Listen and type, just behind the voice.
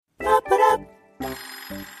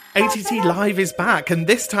ATT Live is back, and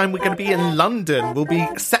this time we're going to be in London. We'll be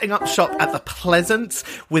setting up shop at the Pleasance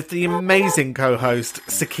with the amazing co-host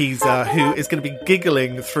Sakiza, who is going to be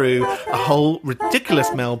giggling through a whole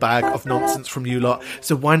ridiculous mailbag of nonsense from you lot.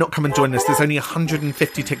 So why not come and join us? There's only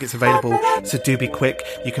 150 tickets available, so do be quick.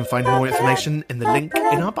 You can find more information in the link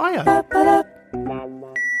in our bio.